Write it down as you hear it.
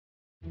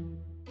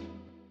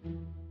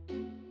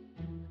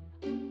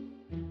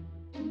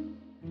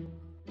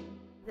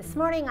This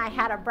morning I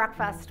had a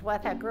breakfast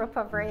with a group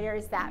of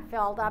readers that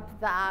filled up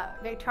the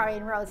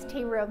Victorian Rose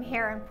Tea Room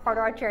here in Port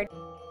Orchard.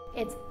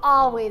 It's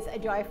always a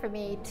joy for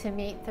me to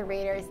meet the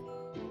readers.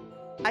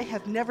 I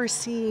have never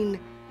seen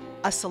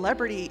a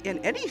celebrity in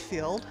any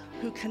field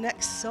who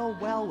connects so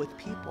well with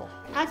people.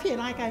 I feel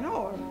like I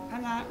know her,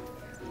 and I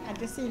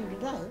just seen her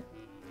today.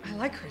 I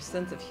like her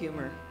sense of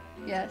humor.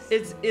 Yes.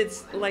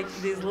 It's like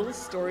these little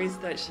stories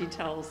that she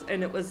tells,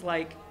 and it was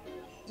like,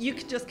 you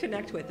could just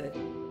connect with it.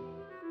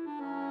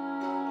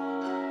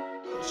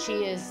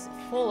 She is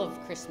full of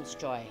Christmas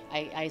joy.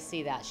 I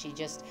see that. She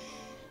just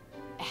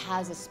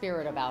has a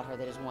spirit about her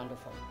that is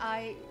wonderful.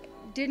 I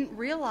didn't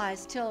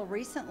realize till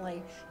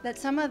recently that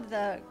some of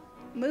the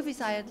movies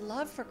I had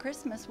loved for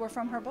Christmas were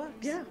from her books.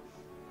 Yeah.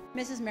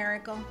 Mrs.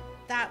 Miracle,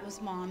 that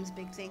was Mom's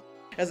big thing.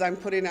 As I'm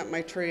putting up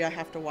my tree, I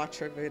have to watch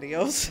her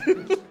videos.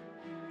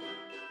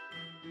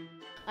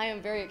 I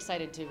am very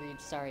excited to read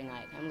Starry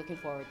Night. I'm looking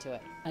forward to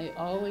it. I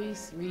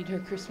always read her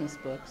Christmas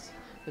books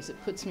because it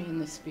puts me in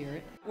the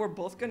spirit. We're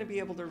both going to be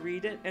able to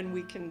read it, and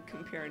we can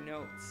compare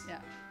notes. Yeah.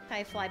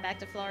 I fly back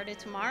to Florida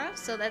tomorrow,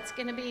 so that's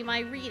going to be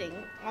my reading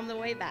on the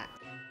way back.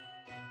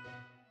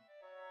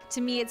 To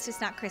me, it's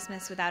just not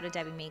Christmas without a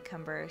Debbie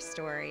Macomber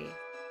story.